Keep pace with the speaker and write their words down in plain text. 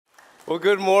Well,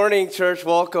 good morning, church.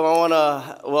 Welcome. I want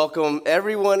to welcome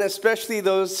everyone, especially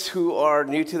those who are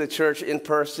new to the church in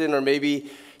person, or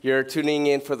maybe you're tuning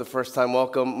in for the first time.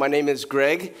 Welcome. My name is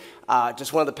Greg,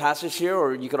 just one of the pastors here,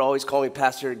 or you could always call me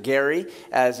Pastor Gary,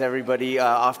 as everybody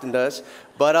often does.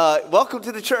 But welcome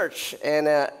to the church. And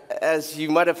as you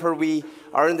might have heard, we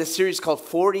are in this series called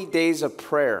 40 Days of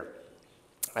Prayer.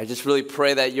 I just really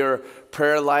pray that your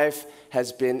prayer life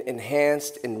has been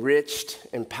enhanced, enriched,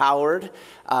 empowered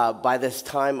by this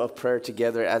time of prayer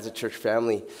together as a church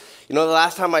family. You know, the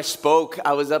last time I spoke,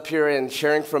 I was up here and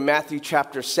sharing from Matthew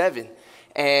chapter 7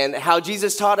 and how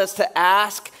Jesus taught us to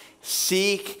ask,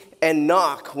 seek, and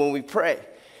knock when we pray.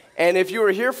 And if you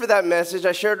were here for that message,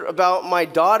 I shared about my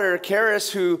daughter,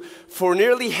 Karis, who for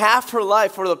nearly half her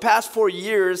life, for the past 4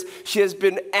 years, she has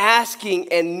been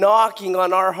asking and knocking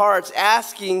on our hearts,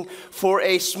 asking for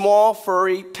a small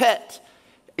furry pet.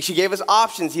 She gave us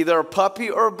options, either a puppy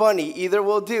or a bunny, either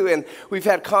will do. And we've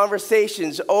had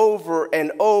conversations over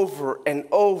and over and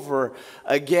over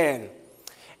again.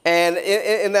 And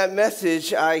in that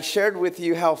message, I shared with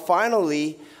you how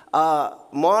finally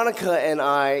Monica and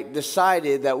I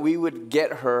decided that we would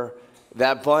get her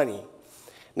that bunny.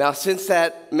 Now, since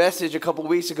that message a couple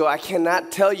weeks ago, I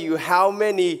cannot tell you how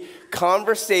many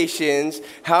conversations,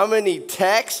 how many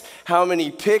texts, how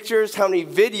many pictures, how many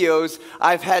videos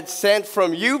I've had sent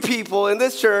from you people in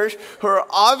this church who are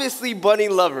obviously bunny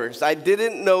lovers. I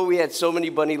didn't know we had so many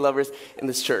bunny lovers in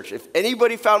this church. If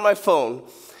anybody found my phone,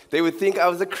 they would think I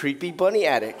was a creepy bunny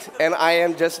addict, and I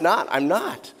am just not. I'm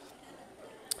not.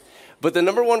 But the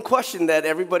number one question that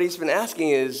everybody's been asking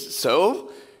is,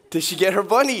 so, did she get her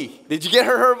bunny? Did you get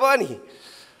her bunny?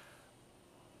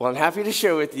 Well, I'm happy to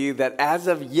share with you that as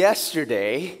of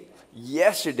yesterday,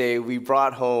 we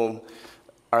brought home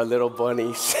our little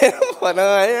bunny,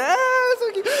 Cinnabon.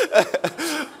 So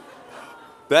cute.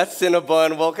 That's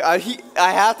Cinnabon. Well, I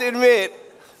have to admit,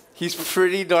 he's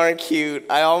pretty darn cute.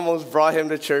 I almost brought him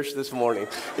to church this morning.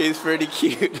 He's pretty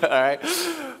cute, all right?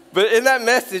 But in that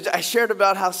message, I shared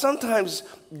about how sometimes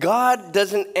God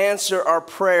doesn't answer our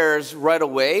prayers right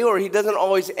away, or he doesn't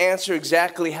always answer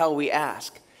exactly how we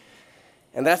ask.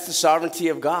 And that's the sovereignty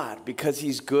of God, because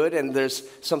he's good and there's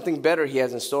something better he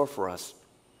has in store for us.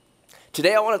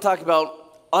 Today, I want to talk about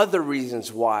other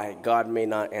reasons why God may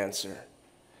not answer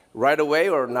right away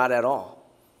or not at all.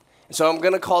 And so I'm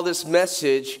going to call this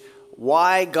message,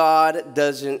 Why God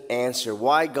Doesn't Answer.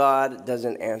 Why God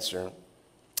Doesn't Answer.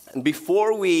 And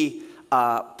before we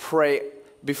pray,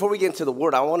 before we get into the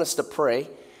word, I want us to pray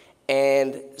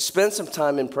and spend some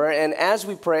time in prayer. And as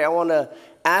we pray, I want to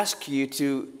ask you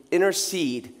to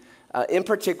intercede, in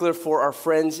particular for our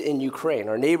friends in Ukraine,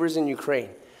 our neighbors in Ukraine.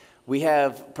 We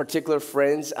have particular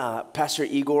friends, Pastor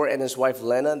Igor and his wife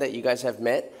Lena, that you guys have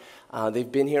met. They've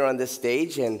been here on this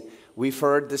stage, and we've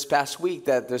heard this past week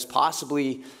that there's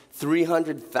possibly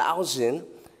 300,000,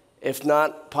 if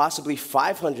not possibly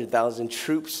 500,000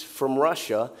 troops from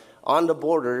Russia on the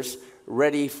borders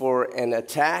ready for an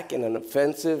attack and an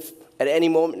offensive at any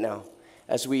moment now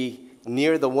as we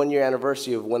near the 1-year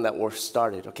anniversary of when that war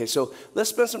started. Okay, so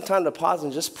let's spend some time to pause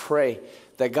and just pray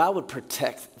that God would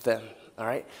protect them, all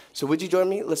right? So would you join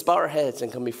me? Let's bow our heads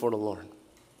and come before the Lord.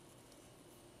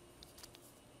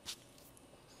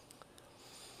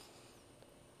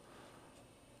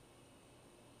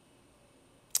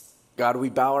 God, we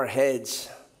bow our heads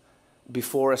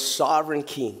before a sovereign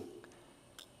king,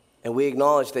 and we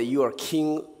acknowledge that you are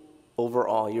king over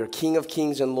all. You're King of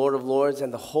kings and Lord of lords,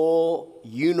 and the whole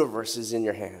universe is in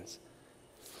your hands.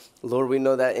 Lord, we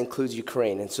know that includes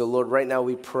Ukraine. And so, Lord, right now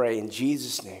we pray in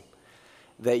Jesus' name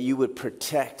that you would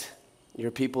protect your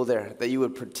people there, that you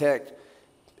would protect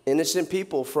innocent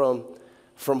people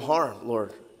from harm,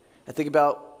 Lord. I think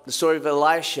about the story of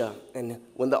Elisha, and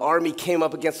when the army came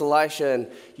up against Elisha, and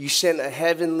you sent a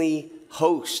heavenly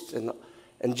host, an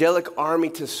angelic army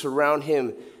to surround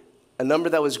him, a number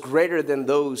that was greater than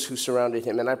those who surrounded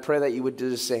him. And I pray that you would do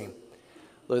the same.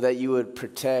 Lord, that you would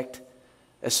protect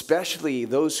especially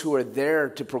those who are there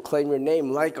to proclaim your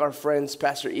name, like our friends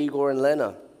Pastor Igor and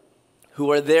Lena,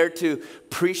 who are there to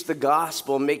preach the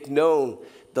gospel, make known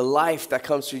the life that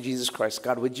comes through Jesus Christ.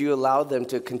 God, would you allow them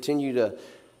to continue to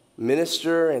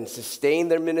minister and sustain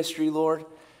their ministry, Lord,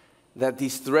 that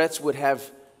these threats would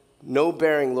have no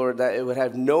bearing, Lord, that it would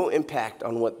have no impact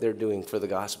on what they're doing for the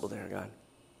gospel there, God.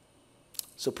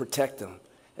 So protect them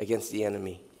against the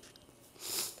enemy.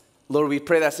 Lord, we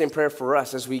pray that same prayer for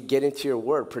us as we get into your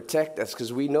word. Protect us,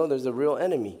 because we know there's a real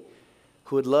enemy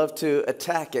who would love to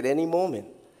attack at any moment,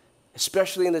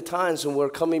 especially in the times when we're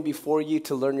coming before you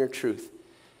to learn your truth.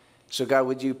 So God,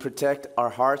 would you protect our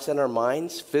hearts and our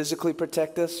minds, physically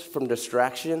protect us from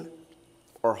distraction,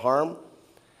 or harm.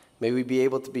 May we be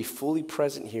able to be fully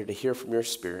present here to hear from your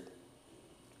Spirit.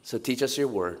 So teach us your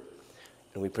word.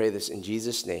 And we pray this in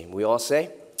Jesus' name. We all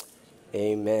say,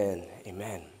 amen.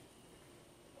 Amen.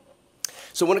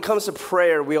 So when it comes to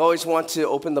prayer, we always want to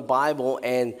open the Bible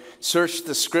and search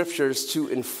the scriptures to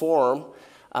inform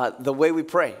the way we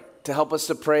pray, to help us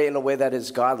to pray in a way that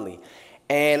is godly.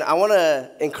 And I want to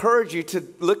encourage you to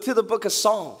look to the book of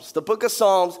Psalms. The book of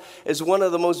Psalms is one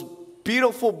of the most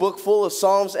beautiful book full of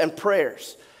psalms and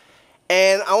prayers.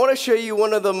 And I want to show you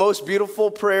one of the most beautiful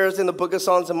prayers in the book of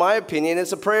Psalms, in my opinion.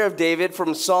 It's a prayer of David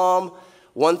from Psalm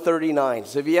 139.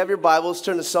 So if you have your Bibles,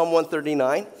 turn to Psalm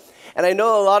 139. And I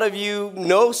know a lot of you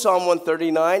know Psalm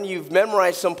 139. You've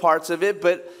memorized some parts of it,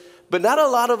 but not a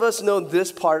lot of us know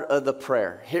this part of the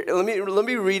prayer. Here, let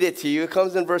me read it to you. It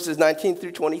comes in verses 19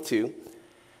 through 22.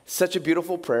 Such a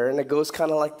beautiful prayer, and it goes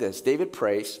kind of like this. David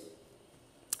prays,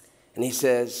 and he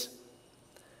says,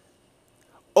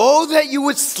 "Oh, that you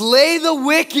would slay the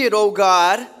wicked, O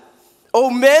God. O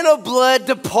men of blood,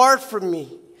 depart from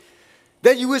me.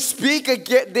 That you would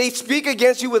they speak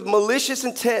against you with malicious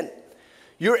intent.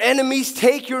 Your enemies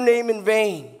take your name in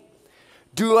vain.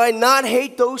 Do I not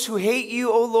hate those who hate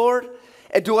you, O Lord?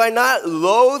 And do I not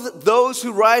loathe those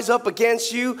who rise up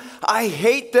against you? I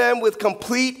hate them with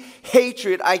complete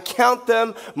hatred. I count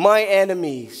them my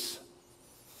enemies."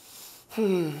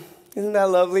 Isn't that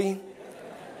lovely?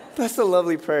 That's a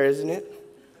lovely prayer, isn't it?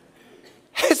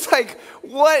 It's like,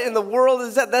 what in the world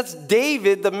is that? That's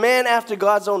David, the man after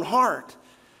God's own heart.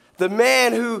 The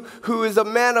man who is a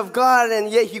man of God, and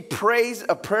yet he prays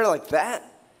a prayer like that.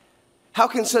 How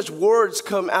can such words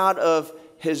come out of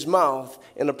his mouth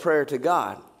in a prayer to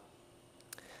God?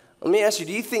 Let me ask you,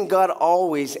 do you think God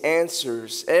always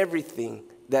answers everything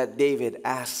that David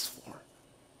asks for?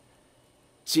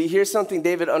 See, here's something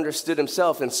David understood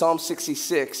himself in Psalm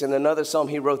 66. In another psalm,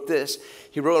 he wrote this.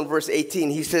 He wrote in verse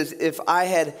 18, he says, "If I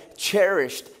had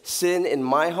cherished sin in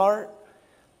my heart,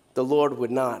 the Lord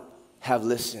would not have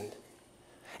listened."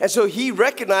 And so he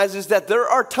recognizes that there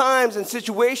are times and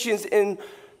situations in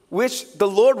which the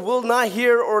Lord will not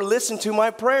hear or listen to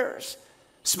my prayers,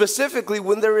 specifically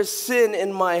when there is sin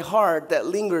in my heart that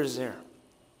lingers there.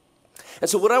 And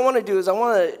so what I want to do is I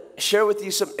want to share with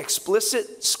you some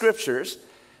explicit scriptures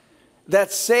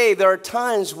that say there are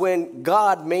times when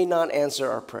God may not answer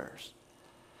our prayers.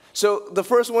 So the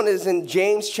first one is in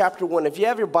James chapter 1. If you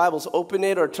have your Bibles, open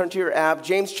it or turn to your app,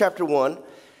 James chapter 1.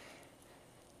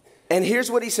 And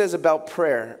here's what he says about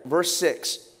prayer, verse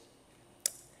 6.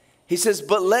 He says,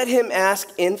 "But let him ask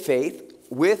in faith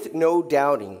with no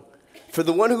doubting. For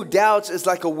the one who doubts is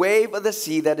like a wave of the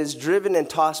sea that is driven and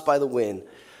tossed by the wind.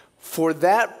 For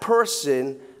that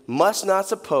person must not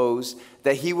suppose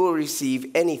that he will receive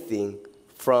anything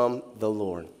from the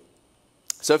Lord."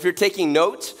 So if you're taking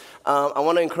notes, I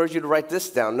want to encourage you to write this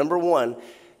down. Number one,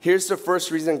 here's the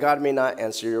first reason God may not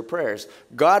answer your prayers.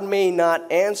 God may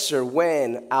not answer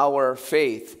when our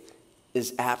faith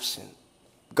is absent.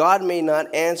 God may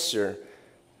not answer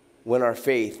when our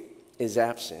faith is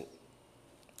absent.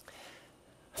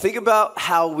 Think about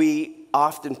how we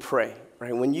often pray,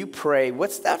 right? When you pray,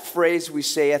 what's that phrase we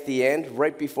say at the end,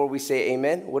 right before we say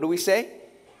amen? What do we say?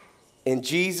 In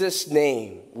Jesus'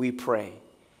 name we pray.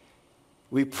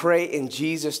 We pray in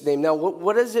Jesus' name. Now,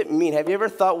 what does it mean? Have you ever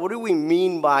thought, what do we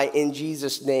mean by in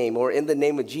Jesus' name or in the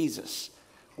name of Jesus?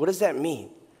 What does that mean?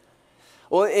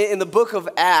 Well, in the book of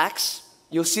Acts,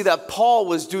 you'll see that Paul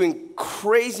was doing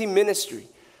crazy ministry,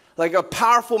 like a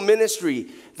powerful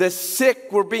ministry. The sick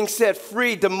were being set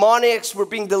free. Demoniacs were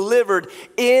being delivered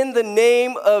in the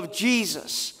name of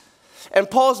Jesus. And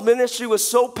Paul's ministry was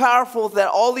so powerful that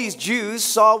all these Jews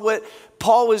saw what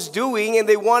Paul was doing, and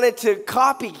they wanted to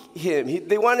copy him.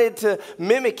 They wanted to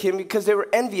mimic him because they were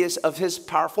envious of his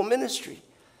powerful ministry.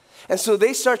 And so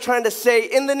they start trying to say,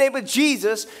 in the name of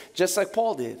Jesus, just like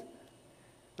Paul did.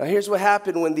 Now here's what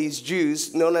happened when these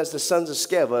Jews, known as the sons of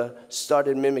Sceva,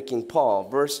 started mimicking Paul.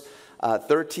 Verse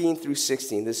 13 through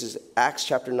 16. This is Acts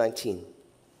chapter 19.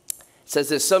 It says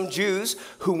that some Jews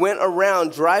who went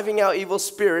around driving out evil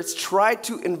spirits tried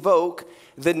to invoke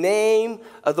the name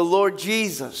of the Lord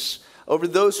Jesus over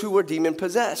those who were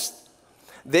demon-possessed.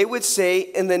 They would say,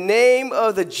 "In the name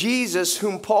of the Jesus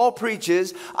whom Paul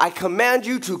preaches, I command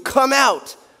you to come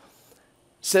out."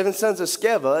 7 sons of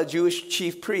Sceva, a Jewish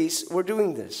chief priests, were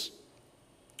doing this.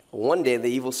 One day the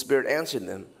evil spirit answered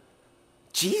them,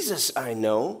 "Jesus I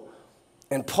know,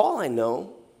 and Paul I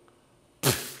know,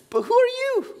 but who are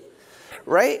you?"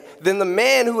 Right? Then the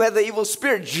man who had the evil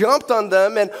spirit jumped on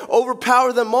them and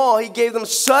overpowered them all. He gave them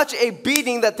such a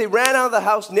beating that they ran out of the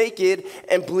house naked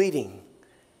and bleeding.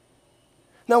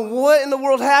 Now, what in the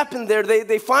world happened there?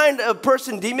 They find a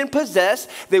person demon-possessed.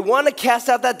 They want to cast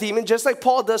out that demon just like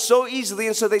Paul does so easily.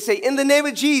 And so they say, in the name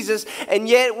of Jesus. And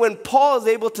yet when Paul is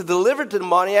able to deliver the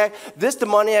demoniac, this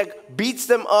demoniac beats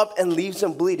them up and leaves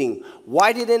them bleeding.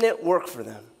 Why didn't it work for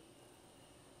them?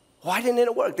 Why didn't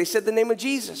it work? They said the name of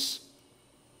Jesus.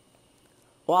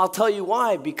 Well, I'll tell you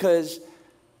why. Because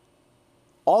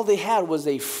all they had was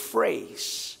a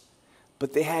phrase,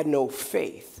 but they had no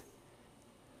faith.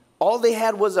 All they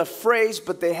had was a phrase,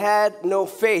 but they had no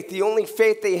faith. The only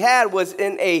faith they had was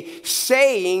in a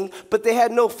saying, but they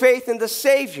had no faith in the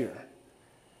Savior.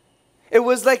 It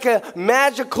was like a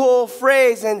magical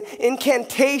phrase, an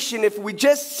incantation. If we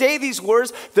just say these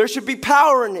words, there should be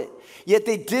power in it. Yet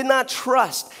they did not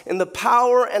trust in the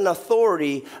power and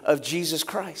authority of Jesus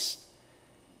Christ.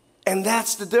 And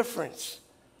that's the difference.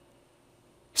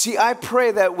 See, I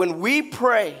pray that when we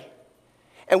pray,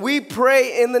 and we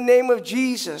pray in the name of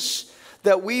Jesus,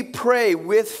 that we pray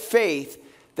with faith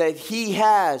that he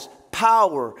has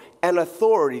power and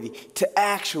authority to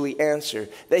actually answer,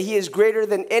 that he is greater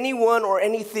than anyone or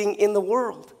anything in the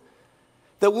world.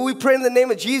 That when we pray in the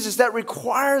name of Jesus, that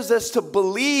requires us to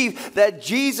believe that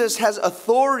Jesus has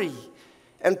authority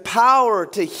and power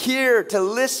to hear, to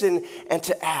listen, and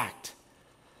to act.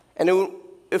 And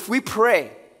if we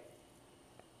pray,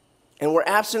 and we're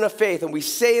absent of faith, and we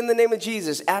say in the name of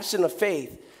Jesus, absent of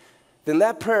faith, then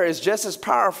that prayer is just as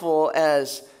powerful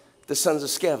as the sons of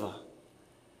Sceva.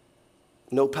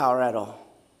 No power at all.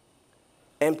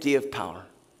 Empty of power.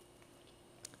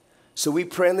 So we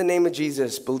pray in the name of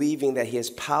Jesus, believing that he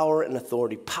has power and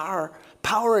authority.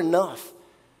 Power enough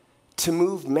to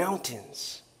move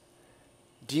mountains.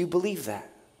 Do you believe that?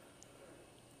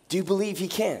 Do you believe he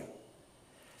can?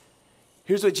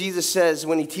 Here's what Jesus says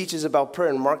when he teaches about prayer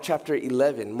in Mark chapter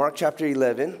 11. Mark chapter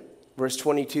 11, verse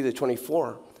 22 to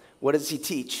 24. What does he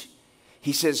teach?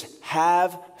 He says,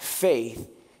 have faith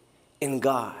in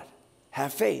God.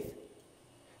 Have faith.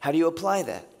 How do you apply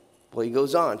that? Well, he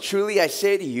goes on. Truly I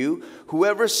say to you,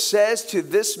 whoever says to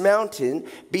this mountain,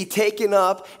 be taken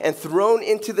up and thrown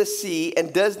into the sea,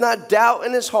 and does not doubt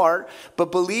in his heart,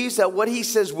 but believes that what he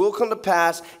says will come to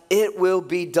pass, it will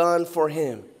be done for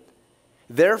him.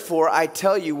 Therefore, I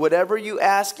tell you, whatever you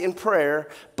ask in prayer,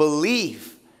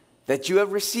 believe that you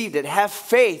have received it. Have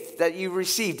faith that you've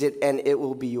received it, and it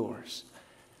will be yours.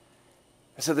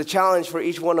 So the challenge for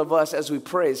each one of us as we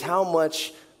pray is, how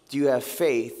much do you have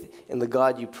faith in the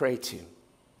God you pray to?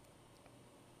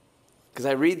 Because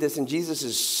I read this, and Jesus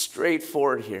is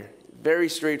straightforward here. Very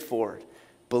straightforward.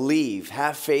 Believe,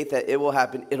 have faith that it will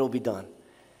happen, it'll be done.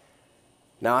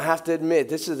 Now, I have to admit,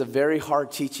 this is a very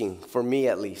hard teaching, for me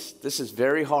at least. This is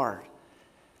very hard.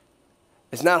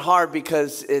 It's not hard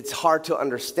because it's hard to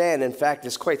understand. In fact,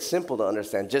 it's quite simple to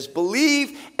understand. Just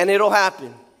believe and it'll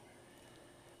happen.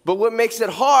 But what makes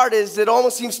it hard is it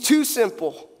almost seems too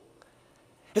simple.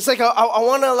 It's like I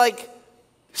want to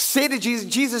say to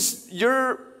Jesus,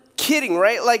 you're kidding,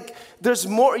 right? Like there's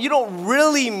more. You don't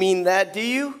really mean that, do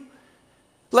you?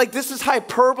 Like, this is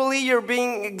hyperbole, you're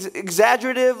being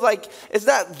exaggerative. Like, it's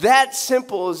not that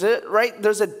simple, is it? Right?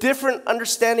 There's a different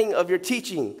understanding of your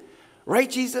teaching. Right,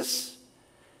 Jesus?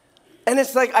 And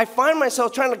it's like I find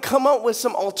myself trying to come up with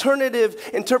some alternative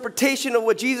interpretation of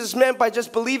what Jesus meant by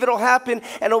just believe it'll happen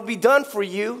and it'll be done for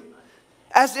you.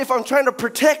 As if I'm trying to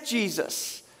protect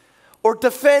Jesus or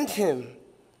defend him.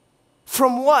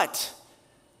 From what?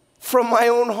 From my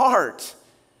own heart.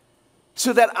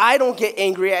 So that I don't get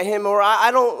angry at him, or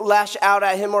I don't lash out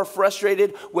at him or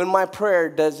frustrated when my prayer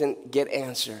doesn't get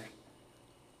answered.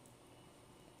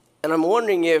 And I'm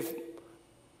wondering if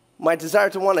my desire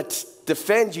to want to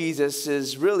defend Jesus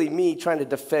is really me trying to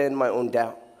defend my own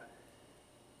doubt.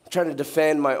 Trying to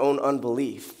defend my own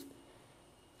unbelief.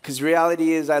 Because the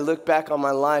reality is I look back on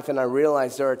my life and I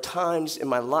realize there are times in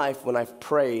my life when I've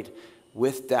prayed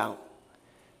with doubt.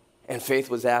 And faith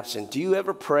was absent. Do you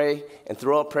ever pray and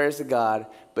throw up prayers to God,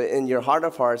 but in your heart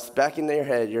of hearts, back in your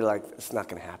head, you're like, it's not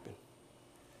going to happen?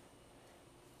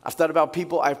 I've thought about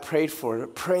people I've prayed for,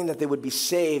 praying that they would be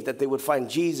saved, that they would find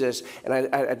Jesus, and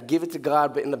I'd give it to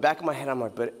God, but in the back of my head, I'm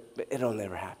like, but it'll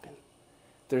never happen.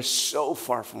 They're so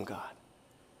far from God.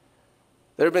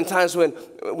 There have been times when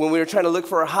we were trying to look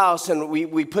for a house, and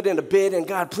we put in a bid, and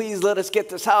God, please let us get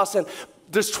this house, and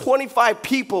there's 25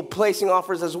 people placing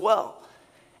offers as well.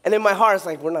 And in my heart, it's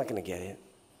like, we're not going to get it.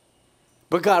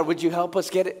 But God, would you help us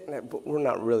get it? But we're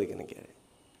not really going to get it.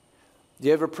 Do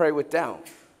you ever pray with doubt?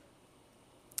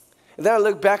 And then I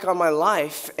look back on my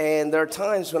life, and there are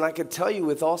times when I could tell you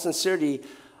with all sincerity,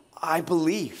 I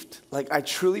believed. Like, I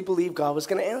truly believed God was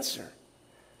going to answer.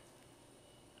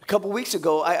 couple weeks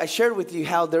ago, I shared with you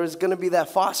how there was going to be that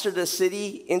Foster the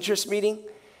City interest meeting.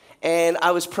 And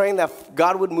I was praying that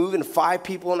God would move in 5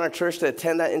 people in our church to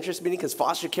attend that interest meeting because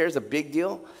foster care is a big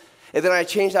deal. And then I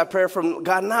changed that prayer from,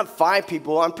 God, not 5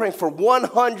 people. I'm praying for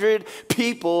 100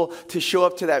 people to show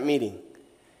up to that meeting.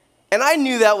 And I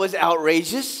knew that was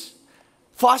outrageous.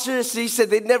 Foster the City said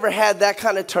they'd never had that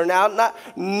kind of turnout.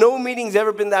 No meeting's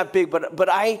ever been that big. But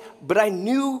I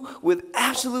knew with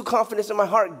absolute confidence in my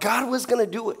heart, God was going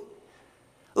to do it.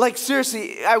 Like,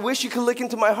 seriously, I wish you could look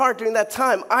into my heart during that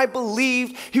time. I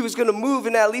believed he was going to move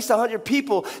in at least 100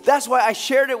 people. That's why I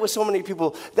shared it with so many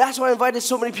people. That's why I invited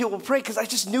so many people to pray, because I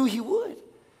just knew he would.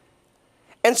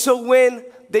 And so when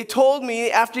they told me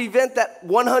after the event that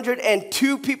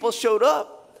 102 people showed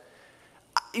up,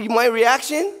 my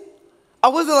reaction, I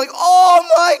wasn't like, oh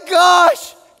my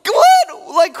gosh,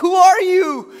 what? Like, who are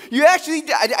you? You actually,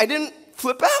 I didn't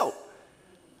flip out.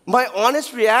 My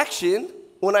honest reaction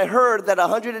when I heard that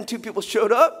 102 people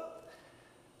showed up,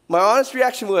 my honest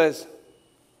reaction was,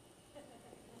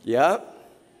 yeah,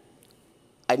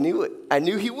 I knew it. I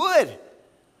knew he would.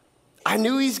 I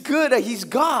knew he's good, he's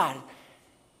God.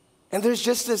 And there's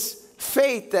just this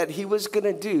faith that he was going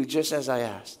to do just as I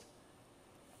asked.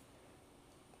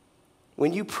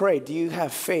 When you pray, do you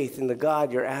have faith in the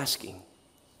God you're asking?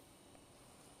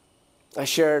 I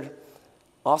shared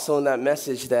also in that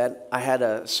message that I had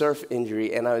a surf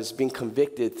injury and I was being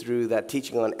convicted through that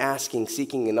teaching on asking,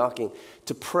 seeking, and knocking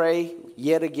to pray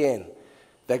yet again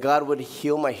that God would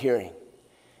heal my hearing.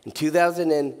 In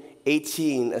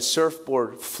 2018, a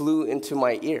surfboard flew into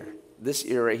my ear, this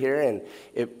ear right here, and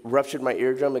it ruptured my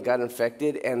eardrum, it got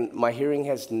infected, and my hearing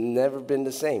has never been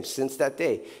the same since that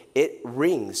day. It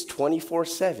rings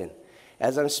 24/7.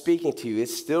 As I'm speaking to you,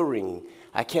 it's still ringing.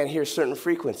 I can't hear certain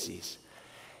frequencies.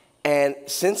 And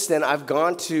since then, I've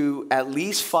gone to at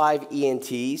least 5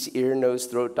 ENTs, ear, nose,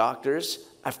 throat doctors.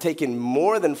 I've taken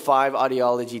more than 5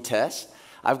 audiology tests.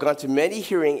 I've gone to many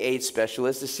hearing aid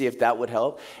specialists to see if that would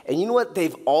help. And you know what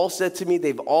they've all said to me?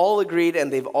 They've all agreed,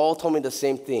 and they've all told me the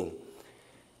same thing.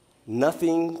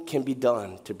 Nothing can be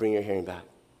done to bring your hearing back.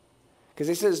 Because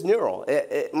they said it's neural.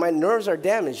 My nerves are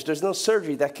damaged. There's no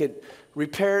surgery that could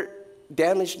repair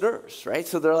damaged nerves, right?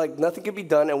 So they're like, nothing can be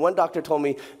done. And one doctor told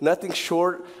me, nothing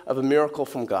short of a miracle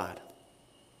from God.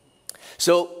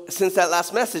 So since that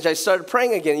last message, I started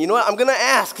praying again. You know what? I'm going to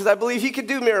ask because I believe he could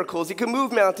do miracles. He can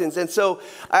move mountains. And so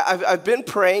I've been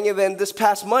praying. And then this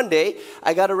past Monday,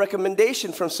 I got a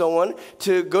recommendation from someone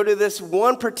to go to this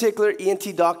one particular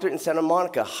ENT doctor in Santa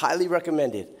Monica. Highly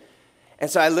recommended.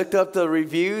 And so I looked up the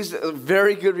reviews,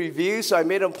 very good reviews. So I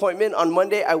made an appointment. On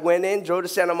Monday, I went in, drove to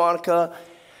Santa Monica.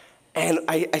 And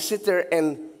I sit there,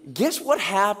 and guess what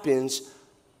happens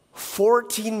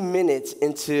 14 minutes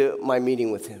into my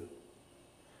meeting with him?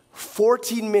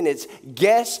 14 minutes.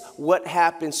 Guess what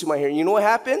happens to my hearing? You know what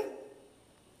happened?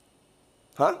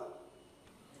 Huh?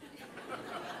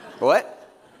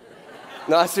 What?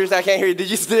 No, seriously, I can't hear you.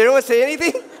 Did anyone say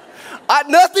anything?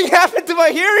 Nothing happened to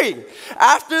my hearing.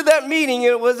 After that meeting,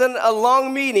 it wasn't a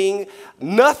long meeting,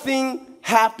 nothing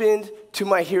happened to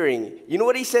my hearing. You know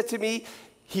what he said to me?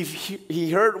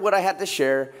 He heard what I had to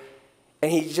share,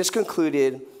 and he just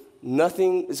concluded,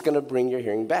 nothing is going to bring your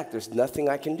hearing back. There's nothing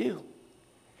I can do.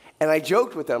 And I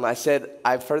joked with him. I said,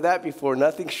 I've heard that before,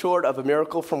 nothing short of a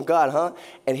miracle from God, huh?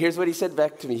 And here's what he said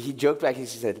back to me. He joked back. He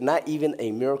said, not even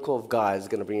a miracle of God is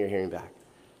going to bring your hearing back.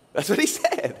 That's what he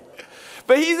said.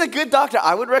 But he's a good doctor.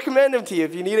 I would recommend him to you.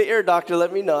 If you need an ear doctor,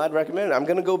 let me know. I'd recommend him. I'm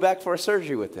going to go back for a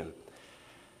surgery with him.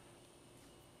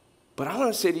 But I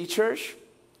want to say to you, church,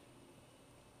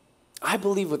 I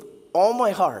believe with all my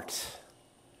heart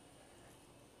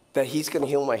that he's going to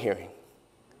heal my hearing.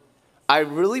 I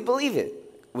really believe it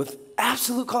with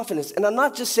absolute confidence. And I'm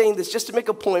not just saying this just to make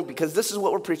a point because this is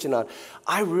what we're preaching on.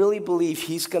 I really believe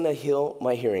he's going to heal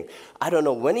my hearing. I don't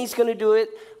know when he's going to do it.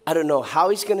 I don't know how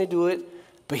he's going to do it,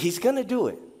 but he's going to do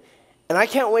it. And I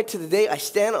can't wait till the day I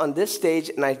stand on this stage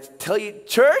and I tell you,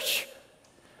 church,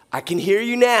 I can hear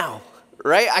you now.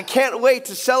 Right? I can't wait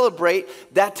to celebrate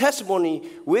that testimony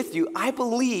with you. I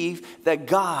believe that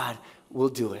God will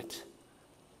do it.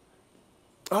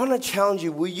 I want to challenge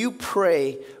you, will you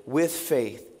pray with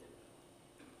faith?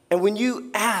 And when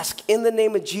you ask in the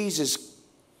name of Jesus,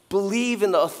 believe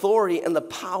in the authority and the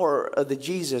power of the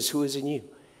Jesus who is in you.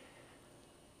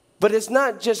 But it's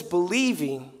not just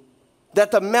believing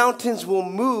that the mountains will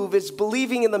move, it's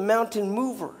believing in the mountain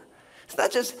mover. It's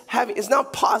not just it's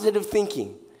not positive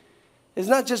thinking. It's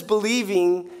not just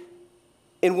believing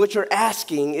in what you're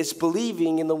asking, it's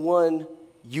believing in the one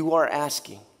you are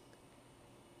asking.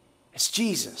 It's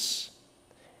Jesus.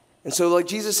 And so like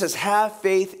Jesus says, have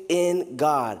faith in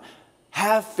God.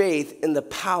 Have faith in the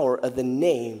power of the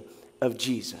name of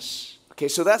Jesus. Okay,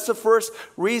 so that's the first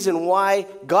reason why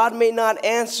God may not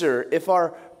answer if our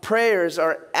prayers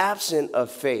are absent of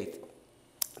faith.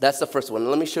 That's the first one.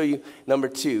 Let me show you number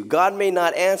 2. God may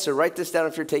not answer, write this down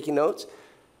if you're taking notes,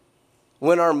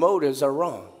 when our motives are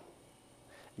wrong.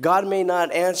 God may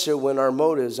not answer when our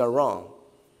motives are wrong.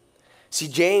 See,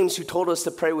 James, who told us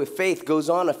to pray with faith, goes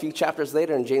on a few chapters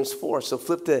later in James 4. So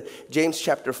flip to James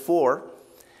chapter 4.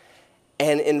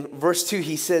 And in verse 2,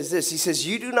 he says this. He says,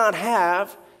 you do not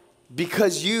have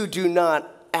because you do not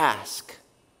ask.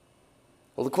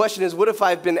 Well, the question is, what if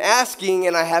I've been asking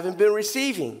and I haven't been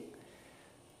receiving?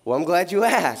 Well, I'm glad you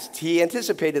asked. He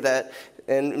anticipated that.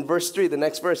 And in verse 3, the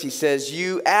next verse, he says,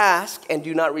 you ask and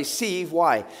do not receive.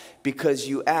 Why? Because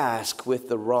you ask with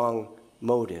the wrong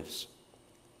motives.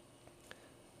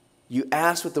 You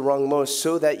ask with the wrong motives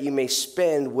so that you may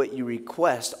spend what you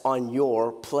request on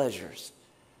your pleasures.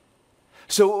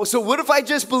 So what if I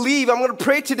just believe I'm going to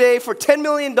pray today for $10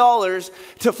 million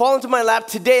to fall into my lap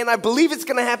today, and I believe it's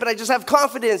going to happen. I just have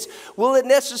confidence. Will it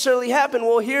necessarily happen?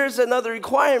 Well, here's another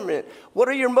requirement. What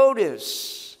are your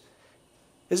motives?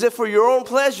 Is it for your own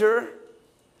pleasure,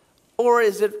 or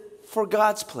is it for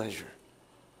God's pleasure?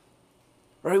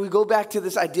 Right? We go back to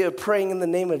this idea of praying in the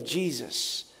name of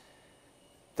Jesus.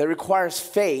 That requires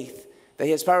faith, that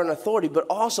he has power and authority, but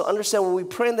also understand when we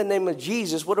pray in the name of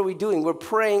Jesus, what are we doing? We're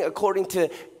praying according to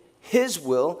his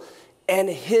will and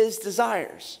his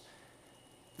desires.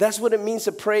 That's what it means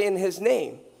to pray in his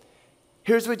name.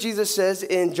 Here's what Jesus says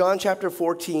in John chapter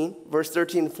 14, verse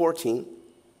 13 and 14.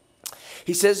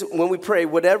 He says, when we pray,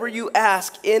 whatever you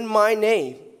ask in my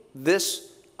name,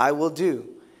 this I will do,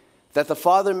 that the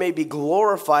Father may be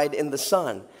glorified in the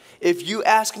Son. If you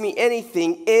ask me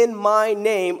anything in my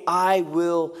name, I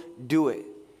will do it.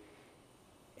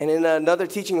 And in another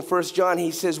teaching in 1 John,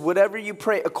 he says, whatever you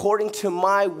pray according to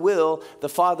my will, the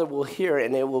Father will hear it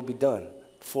and it will be done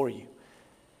for you.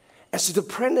 And so to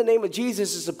pray in the name of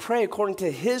Jesus is to pray according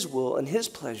to his will and his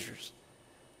pleasures.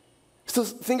 So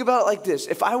think about it like this.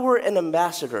 If I were an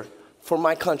ambassador for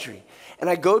my country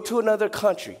and I go to another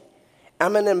country,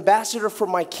 I'm an ambassador for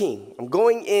my king. I'm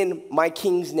going in my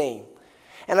king's name.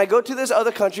 And I go to this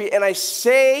other country and I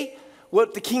say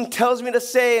what the king tells me to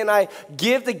say, and I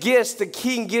give the gifts the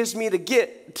king gives me to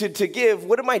give.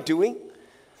 What am I doing?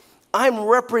 I'm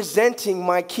representing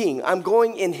my king. I'm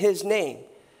going in his name.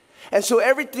 And so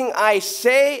everything I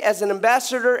say as an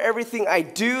ambassador, everything I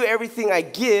do, everything I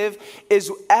give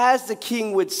is as the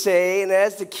king would say and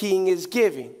as the king is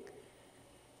giving.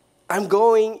 I'm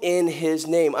going in his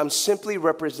name. I'm simply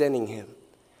representing him.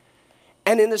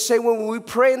 And in the same way, when we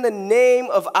pray in the name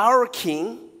of our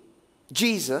King,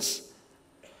 Jesus,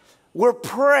 we're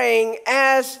praying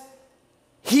as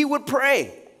he would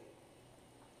pray.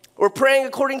 We're praying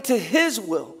according to his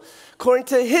will, according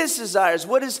to his desires.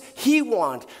 What does he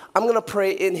want? I'm going to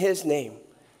pray in his name,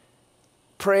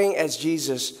 praying as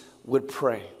Jesus would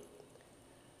pray.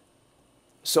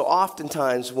 So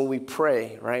oftentimes when we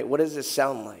pray, right, what does it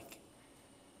sound like?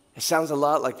 It sounds a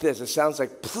lot like this. It sounds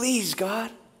like, please,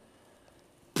 God.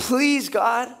 Please,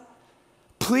 God,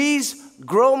 please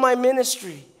grow my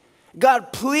ministry.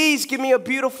 God, please give me a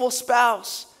beautiful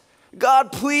spouse.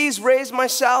 God, please raise my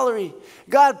salary.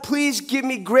 God, please give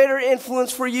me greater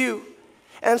influence for you.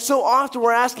 And so often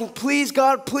we're asking, please,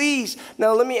 God, please.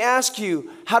 Now let me ask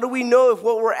you, how do we know if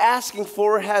what we're asking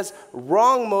for has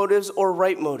wrong motives or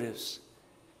right motives?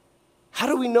 How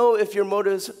do we know if your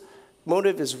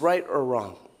motive is right or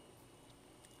wrong?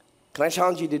 Can I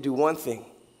challenge you to do one thing?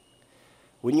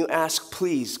 When you ask,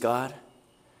 please, God,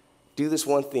 do this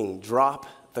one thing. Drop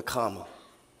the comma.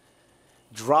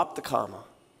 Drop the comma.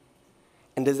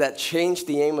 And does that change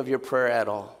the aim of your prayer at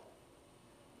all?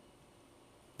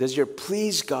 Does your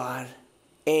please, God,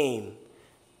 aim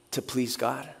to please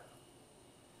God?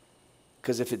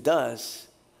 Because if it does,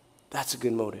 that's a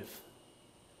good motive.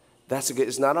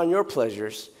 It's not on your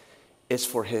pleasures, it's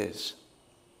for his.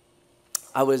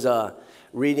 I was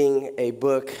reading a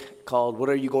book called What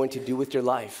Are You Going to Do With Your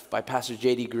Life by Pastor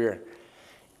J.D. Greear.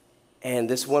 And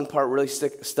this one part really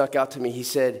stuck out to me. He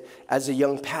said, as a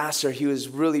young pastor, he was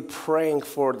really praying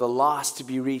for the lost to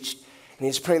be reached. And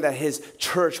he's praying that his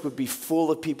church would be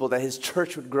full of people, that his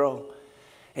church would grow.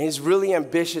 And he's really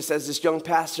ambitious as this young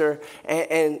pastor.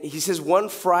 And he says one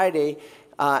Friday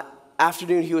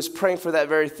afternoon, he was praying for that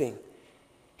very thing.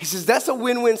 He says, that's a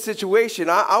win-win situation.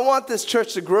 I want this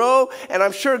church to grow, and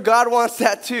I'm sure God wants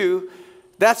that too.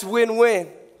 That's win-win.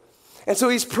 And so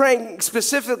he's praying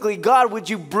specifically, God, would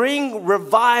you bring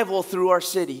revival through our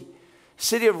city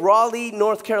of Raleigh,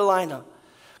 North Carolina?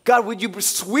 God, would you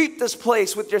sweep this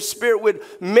place with your Spirit? Would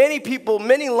many people,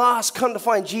 many lost come to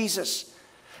find Jesus?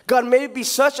 God, may it be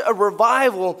such a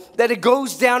revival that it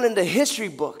goes down in the history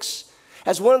books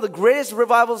as one of the greatest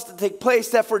revivals to take place,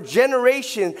 that for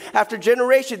generation after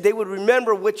generation, they would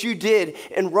remember what you did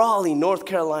in Raleigh, North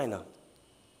Carolina.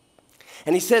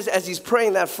 And he says, as he's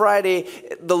praying that Friday,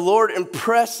 the Lord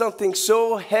impressed something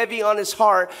so heavy on his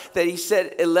heart that he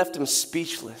said it left him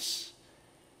speechless.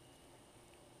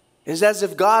 It's as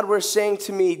if God were saying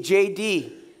to me,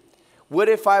 JD, what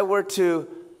if I were to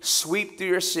sweep through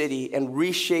your city and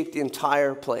reshape the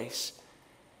entire place?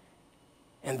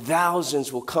 And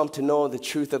thousands will come to know the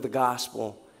truth of the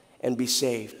gospel and be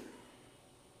saved.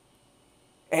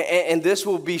 And this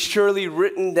will be surely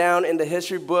written down in the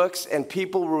history books, and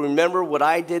people will remember what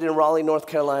I did in Raleigh, North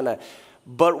Carolina.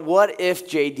 But what if,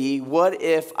 JD, what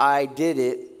if I did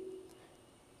it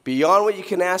beyond what you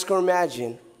can ask or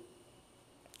imagine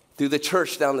through the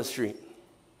church down the street,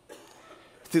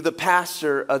 through the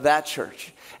pastor of that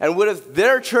church? And what if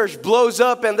their church blows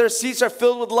up and their seats are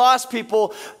filled with lost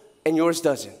people and yours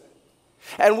doesn't?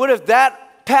 And what if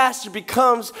that pastor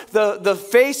becomes the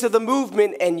face of the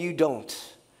movement and you don't?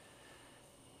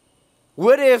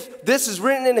 What if this is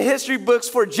written in the history books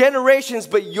for generations,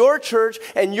 but your church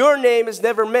and your name is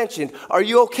never mentioned? Are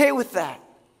you okay with that?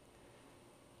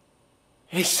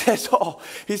 He says,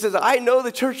 I know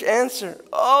the church answer.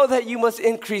 Oh, that you must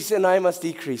increase and I must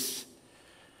decrease.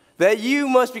 That you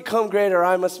must become greater,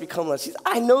 I must become less. He says,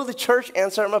 I know the church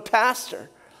answer. I'm a pastor.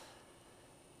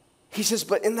 He says,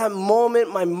 but in that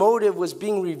moment, my motive was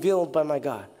being revealed by my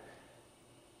God.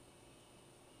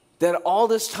 That all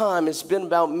this time it's been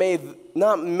about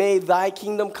not may thy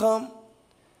kingdom come,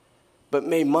 but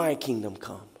may my kingdom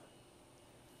come.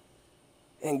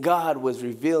 And God was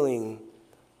revealing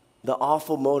the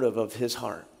awful motive of his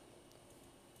heart.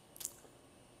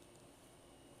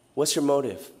 What's your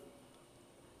motive?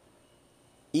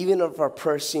 Even if our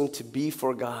prayers seem to be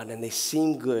for God and they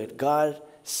seem good, God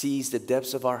sees the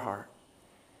depths of our heart.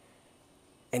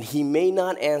 And he may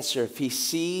not answer if he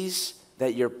sees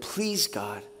that your please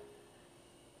God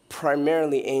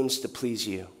primarily aims to please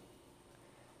you.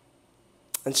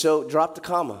 And so drop the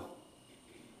comma.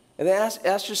 And then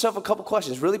ask yourself a couple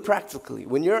questions, really practically.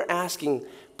 When you're asking,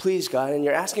 please God, and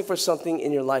you're asking for something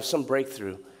in your life, some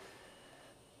breakthrough,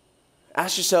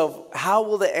 ask yourself, how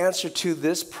will the answer to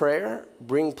this prayer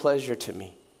bring pleasure to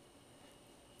me?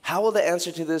 How will the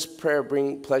answer to this prayer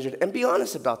bring pleasure? And be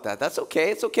honest about that. That's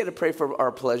okay. It's okay to pray for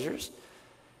our pleasures.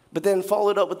 But then follow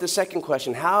it up with the second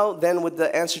question. How then would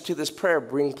the answer to this prayer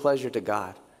bring pleasure to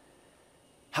God?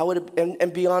 How would it,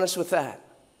 and be honest with that.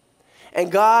 And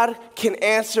God can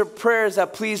answer prayers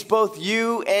that please both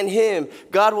you and him.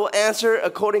 God will answer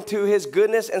according to his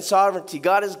goodness and sovereignty.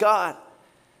 God is God.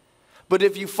 But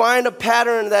if you find a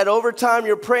pattern that over time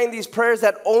you're praying these prayers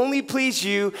that only please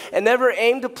you and never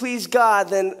aim to please God,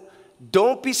 then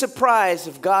don't be surprised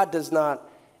if God does not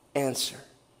answer.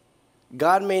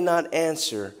 God may not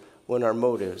answer when our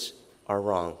motives are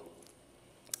wrong.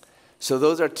 So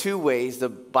those are two ways the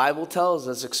Bible tells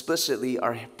us explicitly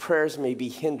our prayers may be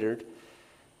hindered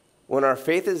when our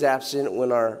faith is absent,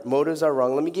 when our motives are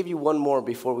wrong. Let me give you one more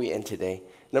before we end today.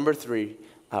 Number 3,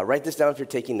 write this down if you're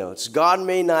taking notes. God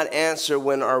may not answer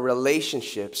when our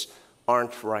relationships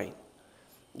aren't right.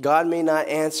 God may not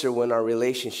answer when our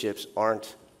relationships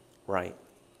aren't right.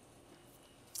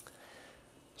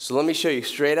 So let me show you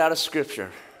straight out of Scripture.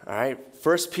 All right,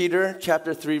 1 Peter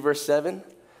chapter 3, verse 7.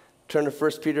 Turn to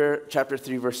 1 Peter chapter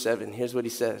 3, verse 7. Here's what he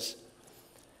says.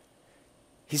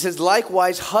 He says,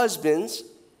 likewise, husbands,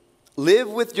 live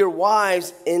with your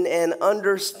wives in an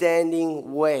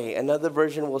understanding way. Another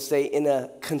version will say in a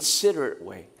considerate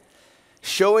way,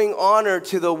 showing honor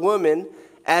to the woman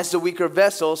as the weaker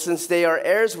vessel, since they are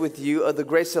heirs with you of the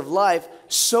grace of life,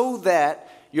 so that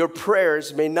your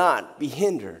prayers may not be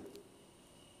hindered.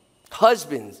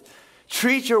 Husbands,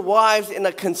 treat your wives in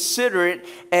a considerate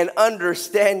and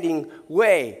understanding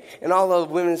way. And all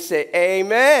the women say,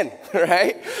 amen,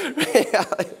 right?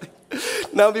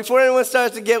 Now, before anyone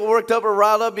starts to get worked up or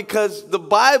riled up because the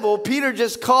Bible, Peter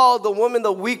just called the woman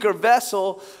the weaker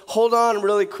vessel. Hold on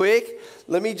really quick.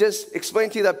 Let me just explain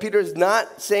to you that Peter is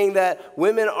not saying that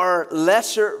women are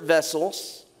lesser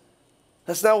vessels.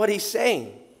 That's not what he's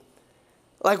saying.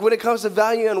 Like when it comes to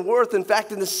value and worth, in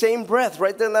fact, in the same breath,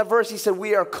 right there in that verse, he said,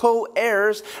 we are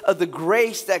co-heirs of the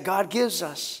grace that God gives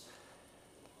us.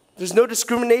 There's no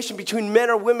discrimination between men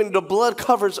or women. The blood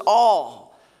covers all.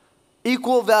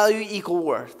 Equal value, equal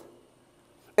worth.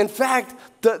 In fact,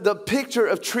 the picture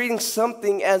of treating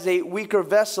something as a weaker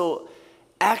vessel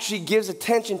actually gives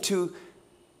attention to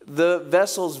the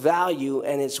vessel's value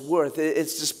and its worth.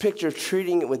 It's this picture of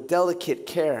treating it with delicate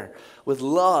care, with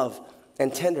love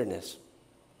and tenderness.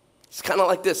 It's kind of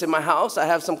like this. In my house, I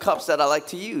have some cups that I like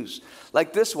to use.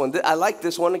 Like this one. I like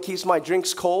this one. It keeps my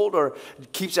drinks cold or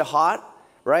keeps it hot,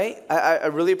 right? I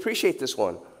really appreciate this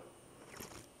one.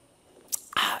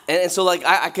 And so like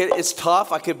I could, it's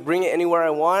tough. I could bring it anywhere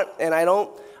I want, and I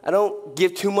don't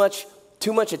give too much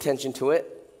attention to it.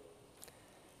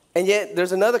 And yet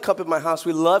there's another cup in my house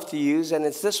we love to use, and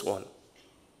it's this one.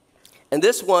 And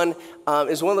this one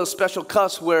is one of those special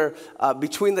cups where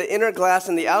between the inner glass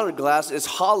and the outer glass is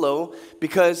hollow,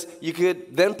 because you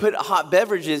could then put hot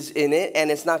beverages in it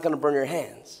and it's not going to burn your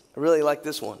hands. I really like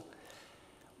this one.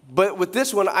 But with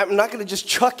this one, I'm not going to just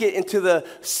chuck it into the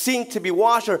sink to be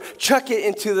washed or chuck it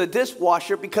into the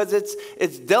dishwasher, because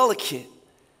it's delicate.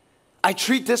 I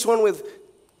treat this one with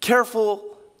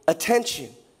careful attention.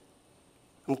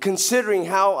 I'm considering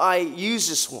how I use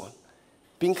this one,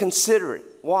 being considerate.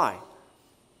 Why?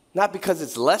 Not because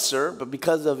it's lesser, but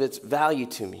because of its value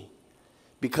to me,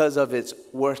 because of its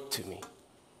worth to me.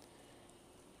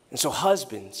 And so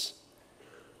husbands,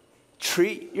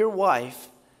 treat your wife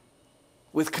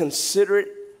with considerate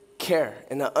care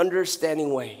in an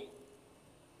understanding way.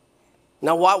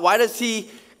 Now, why does he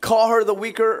call her the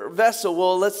weaker vessel?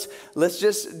 Well, let's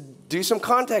just do some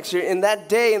context here. In that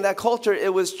day, in that culture,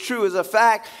 it was true as a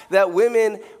fact that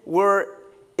women were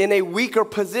in a weaker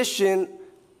position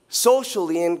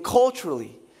socially and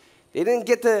culturally. They didn't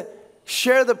get to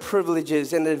share the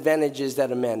privileges and the advantages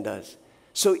that a man does.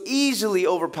 So easily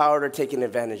overpowered or taken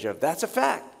advantage of. That's a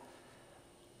fact.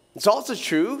 It's also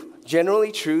true,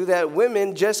 generally true, that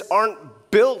women just aren't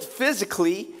built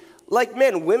physically like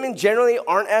men. Women generally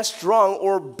aren't as strong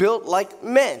or built like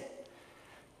men.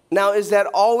 Now, is that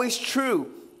always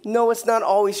true? No, it's not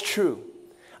always true.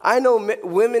 I know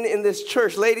women in this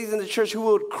church, ladies in the church, who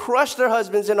would crush their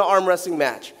husbands in an arm wrestling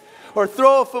match or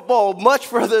throw a football much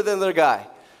further than their guy.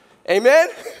 Amen?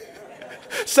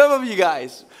 Some of you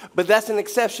guys. But that's an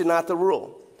exception, not the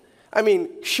rule. I mean,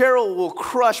 Cheryl will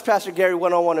crush Pastor Gary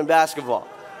one-on-one in basketball.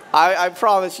 I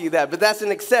promise you that. But that's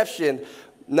an exception,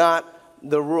 not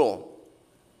the rule.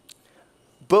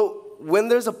 But when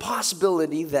there's a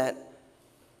possibility that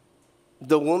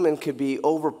the woman could be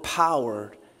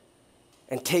overpowered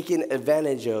and taken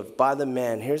advantage of by the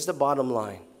man, here's the bottom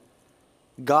line.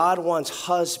 God wants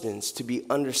husbands to be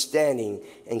understanding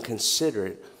and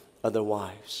considerate of their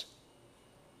wives.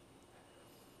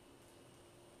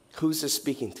 Who's this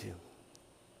speaking to?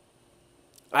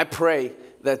 I pray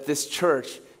that this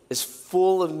church is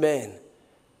full of men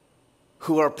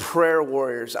who are prayer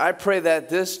warriors. I pray that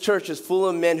this church is full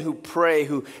of men who pray,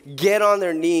 who get on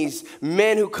their knees,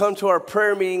 men who come to our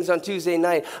prayer meetings on Tuesday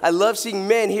night. I love seeing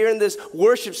men here in this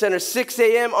worship center, 6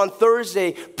 a.m. on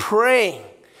Thursday, praying.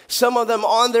 Some of them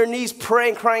on their knees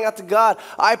praying, crying out to God.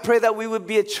 I pray that we would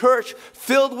be a church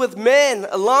filled with men,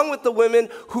 along with the women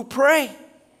who pray.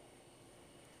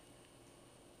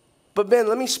 But Ben,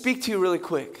 let me speak to you really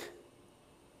quick.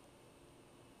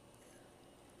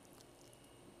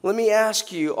 Let me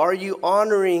ask you, are you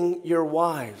honoring your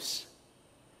wives?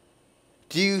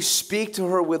 Do you speak to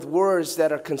her with words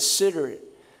that are considerate,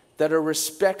 that are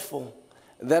respectful,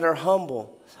 that are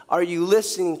humble? Are you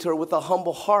listening to her with a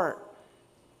humble heart,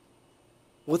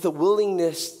 with a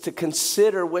willingness to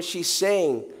consider what she's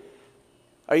saying?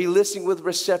 Are you listening with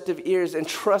receptive ears? And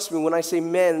trust me, when I say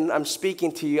men, I'm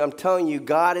speaking to you. I'm telling you,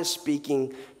 God is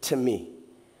speaking to me.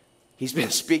 He's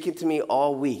been speaking to me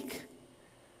all week.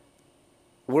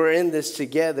 We're in this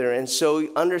together, and so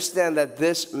understand that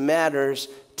this matters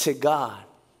to God.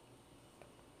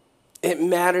 It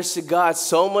matters to God,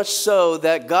 so much so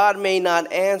that God may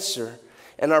not answer,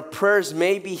 and our prayers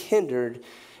may be hindered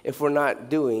if we're not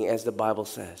doing as the Bible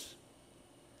says.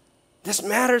 This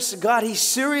matters to God. He's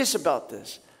serious about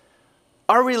this.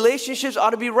 Our relationships ought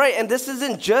to be right, and this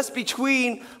isn't just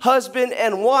between husband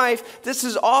and wife. This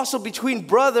is also between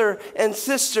brother and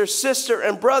sister, sister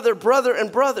and brother, brother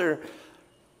and brother.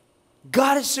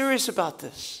 God is serious about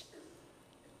this.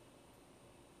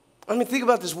 I mean, think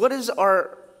about this. What is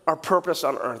our purpose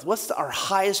on earth? What's our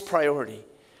highest priority?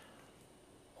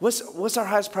 What's our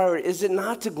highest priority? Is it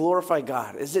not to glorify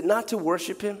God? Is it not to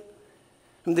worship Him?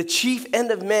 And the chief end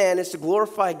of man is to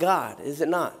glorify God, is it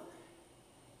not?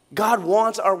 God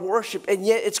wants our worship, and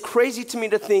yet it's crazy to me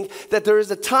to think that there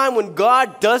is a time when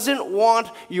God doesn't want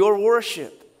your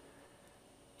worship.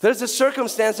 There's a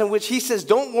circumstance in which He says,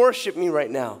 don't worship me right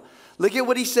now. Look at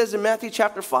what He says in Matthew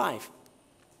chapter 5,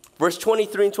 verse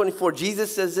 23 and 24.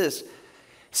 Jesus says this. He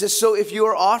says, so if you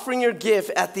are offering your gift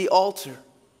at the altar,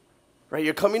 right?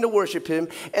 You're coming to worship him,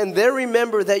 and then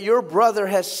remember that your brother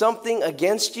has something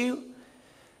against you.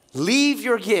 Leave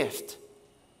your gift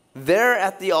there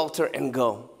at the altar and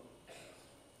go.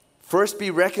 First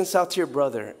be reconciled to your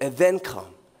brother, and then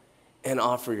come and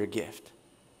offer your gift.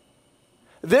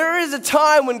 There is a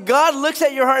time when God looks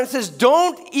at your heart and says,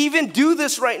 don't even do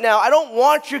this right now. I don't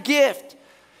want your gift.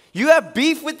 You have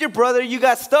beef with your brother. You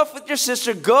got stuff with your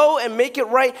sister. Go and make it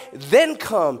right. Then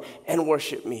come and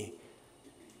worship me.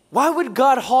 Why would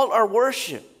God halt our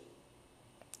worship?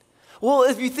 Well,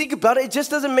 if you think about it, it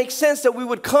just doesn't make sense that we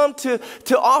would come to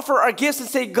offer our gifts and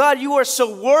say, God, you are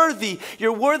so worthy.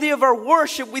 You're worthy of our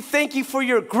worship. We thank you for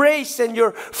your grace and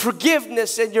your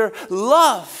forgiveness and your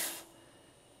love.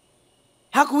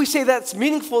 How can we say that's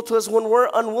meaningful to us when we're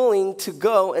unwilling to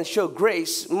go and show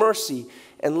grace, mercy,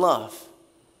 and love?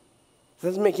 It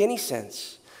doesn't make any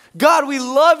sense. God, we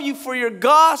love you for your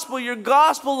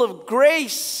gospel of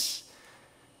grace.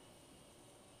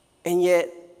 And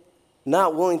yet,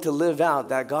 not willing to live out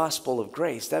that gospel of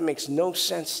grace. That makes no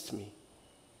sense to me.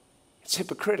 It's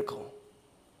hypocritical.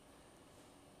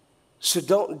 So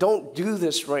don't do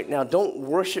this right now. Don't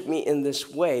worship me in this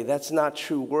way. That's not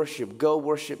true worship. Go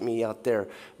worship me out there.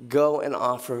 Go and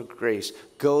offer grace.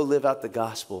 Go live out the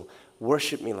gospel.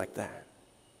 Worship me like that.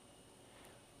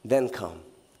 Then come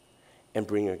and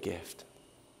bring your gift.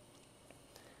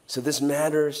 So this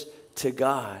matters to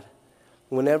God.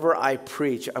 Whenever I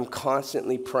preach, I'm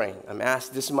constantly praying. I'm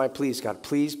asked, this is my pleas, God.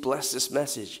 Please bless this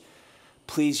message.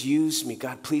 Please use me.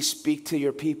 God, please speak to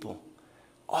your people.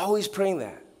 Always praying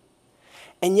that.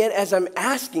 And yet, as I'm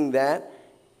asking that,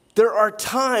 there are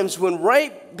times when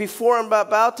right before I'm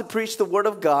about to preach the word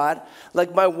of God,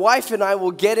 like my wife and I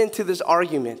will get into this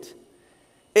argument.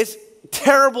 It's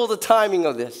terrible, the timing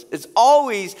of this. It's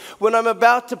always when I'm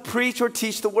about to preach or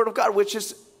teach the word of God, which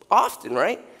is often,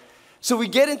 right? So we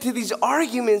get into these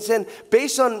arguments, and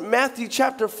based on Matthew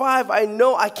chapter 5, I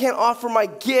know I can't offer my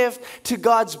gift to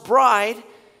God's bride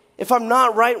if I'm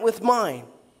not right with mine.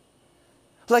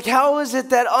 Like, how is it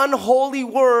that unholy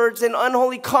words and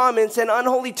unholy comments and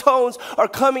unholy tones are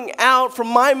coming out from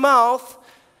my mouth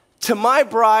to my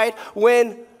bride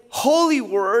when holy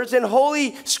words and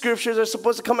holy scriptures are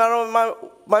supposed to come out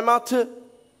of my mouth to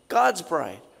God's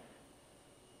bride?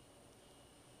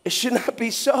 It should not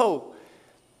be so.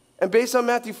 And based on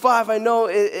Matthew 5, I know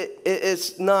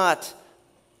it's not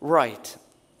right.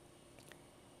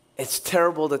 It's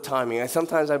terrible, the timing.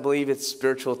 Sometimes I believe it's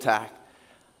spiritual attack.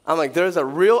 I'm like, there's a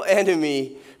real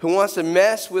enemy who wants to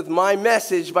mess with my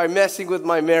message by messing with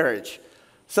my marriage.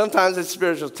 Sometimes it's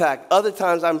spiritual attack. Other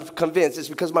times I'm convinced it's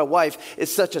because my wife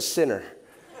is such a sinner.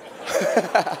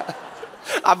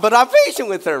 But I'm patient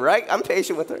with her, right? I'm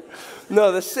patient with her.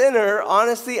 No, the sinner,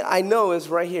 honestly, I know is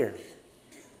right here.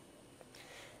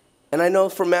 And I know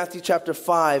from Matthew chapter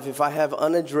 5, if I have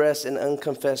unaddressed and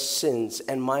unconfessed sins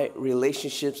and my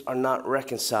relationships are not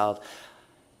reconciled,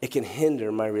 it can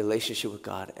hinder my relationship with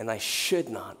God, and I should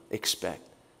not expect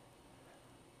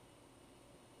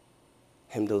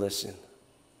him to listen.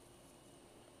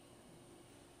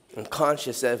 I'm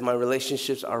conscious that if my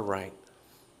relationships are right,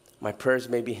 my prayers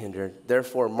may be hindered.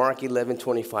 Therefore, Mark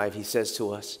 11:25, he says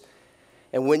to us,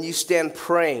 and when you stand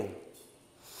praying,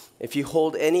 if you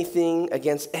hold anything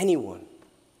against anyone,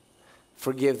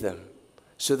 forgive them,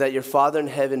 so that your Father in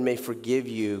heaven may forgive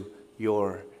you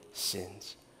your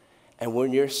sins. And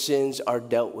when your sins are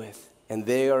dealt with and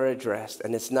they are addressed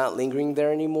and it's not lingering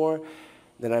there anymore,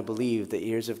 then I believe the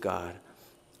ears of God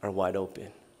are wide open.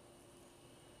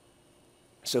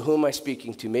 So who am I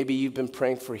speaking to? Maybe you've been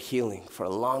praying for healing for a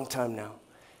long time now.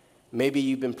 Maybe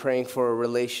you've been praying for a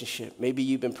relationship. Maybe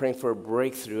you've been praying for a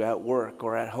breakthrough at work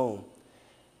or at home.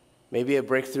 Maybe a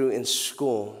breakthrough in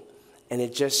school. And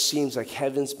it just seems like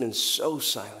heaven's been so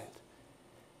silent.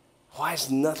 Why is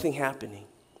nothing happening?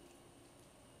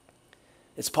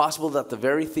 It's possible that the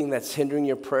very thing that's hindering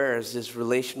your prayers is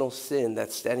relational sin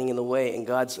that's standing in the way, and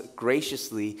God's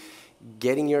graciously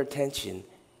getting your attention.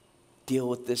 Deal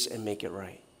with this and make it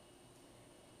right.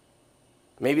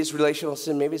 Maybe it's relational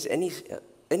sin. Maybe it's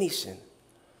any sin.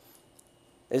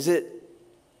 Is it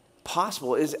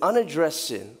possible? Is unaddressed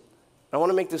sin? I want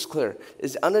to make this clear.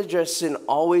 Is unaddressed sin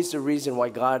always the reason why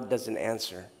God doesn't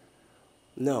answer?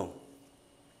 No.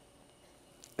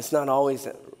 It's not always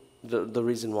the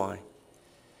reason why.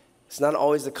 It's not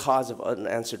always the cause of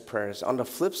unanswered prayers. On the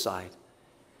flip side,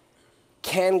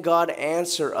 can God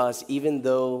answer us even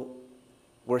though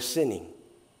we're sinning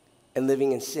and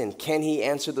living in sin? Can he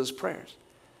answer those prayers?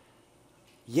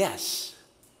 Yes.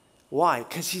 Why?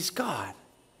 Because he's God.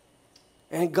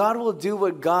 And God will do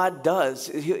what God does.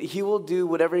 He will do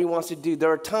whatever he wants to do.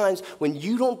 There are times when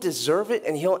you don't deserve it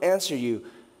and he'll answer you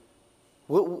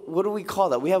What do we call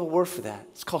that? We have a word for that.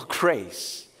 It's called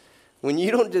grace. When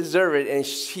you don't deserve it and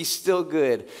he's still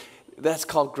good, that's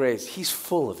called grace. He's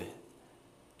full of it.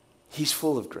 He's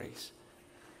full of grace.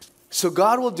 So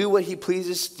God will do what he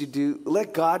pleases to do.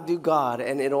 Let God do God,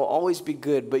 and it'll always be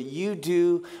good. But you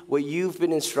do what you've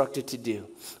been instructed to do,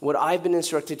 what I've been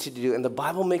instructed to do. And the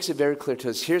Bible makes it very clear to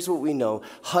us. Here's what we know.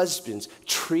 Husbands,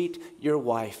 treat your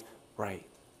wife right.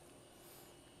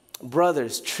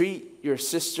 Brothers, treat your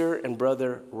sister and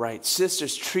brother right.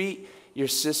 Sisters, treat your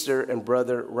sister and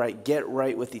brother right. Get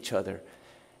right with each other.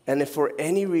 And if for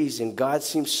any reason God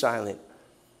seems silent,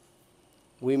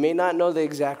 we may not know the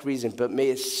exact reason, but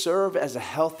may it serve as a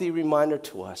healthy reminder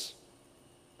to us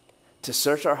to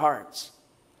search our hearts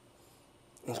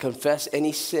and confess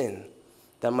any sin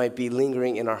that might be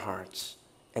lingering in our hearts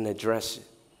and address it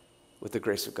with the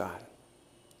grace of God.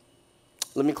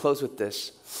 Let me close with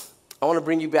this. I want to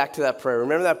bring you back to that prayer.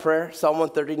 Remember that prayer, Psalm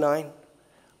 139?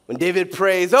 When David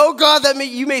prays, oh God, that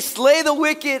you may slay the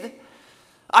wicked.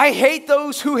 I hate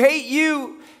those who hate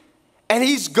you. And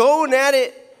he's going at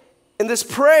it in this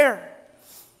prayer.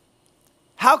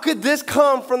 How could this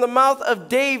come from the mouth of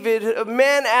David, a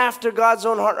man after God's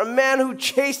own heart, a man who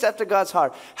chased after God's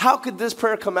heart? How could this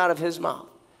prayer come out of his mouth?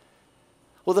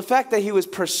 Well, the fact that he was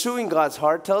pursuing God's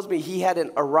heart tells me he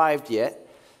hadn't arrived yet.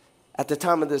 At the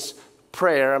time of this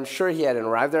prayer, I'm sure he hadn't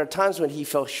arrived. There are times when he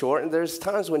fell short, and there's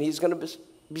times when he's going to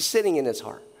be sitting in his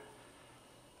heart.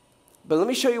 But let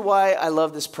me show you why I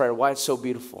love this prayer, why it's so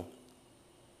beautiful.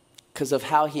 Because of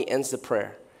how he ends the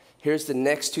prayer. Here's the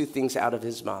next two things out of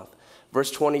his mouth.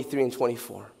 Verse 23 and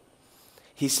 24.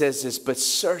 He says this, but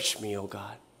search me, O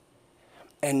God,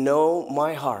 and know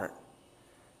my heart.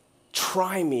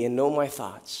 Try me and know my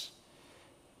thoughts.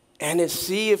 And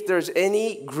see if there's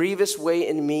any grievous way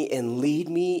in me, and lead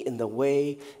me in the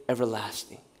way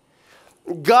everlasting.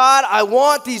 God, I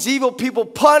want these evil people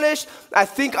punished. I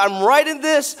think I'm right in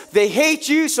this. They hate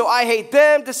you, so I hate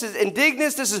them. This is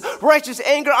indignance. This is righteous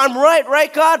anger. I'm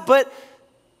right, God? But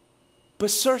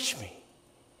search me.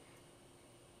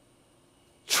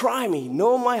 Try me,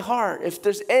 know my heart. If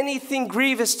there's anything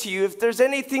grievous to you, if there's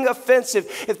anything offensive,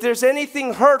 if there's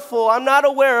anything hurtful I'm not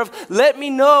aware of, let me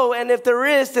know. And if there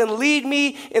is, then lead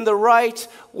me in the right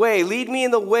way. Lead me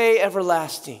in the way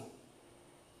everlasting.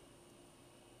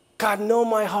 God, know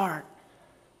my heart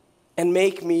and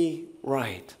make me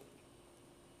right.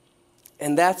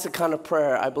 And that's the kind of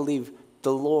prayer I believe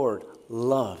the Lord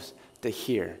loves to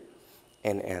hear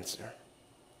and answer.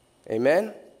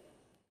 Amen?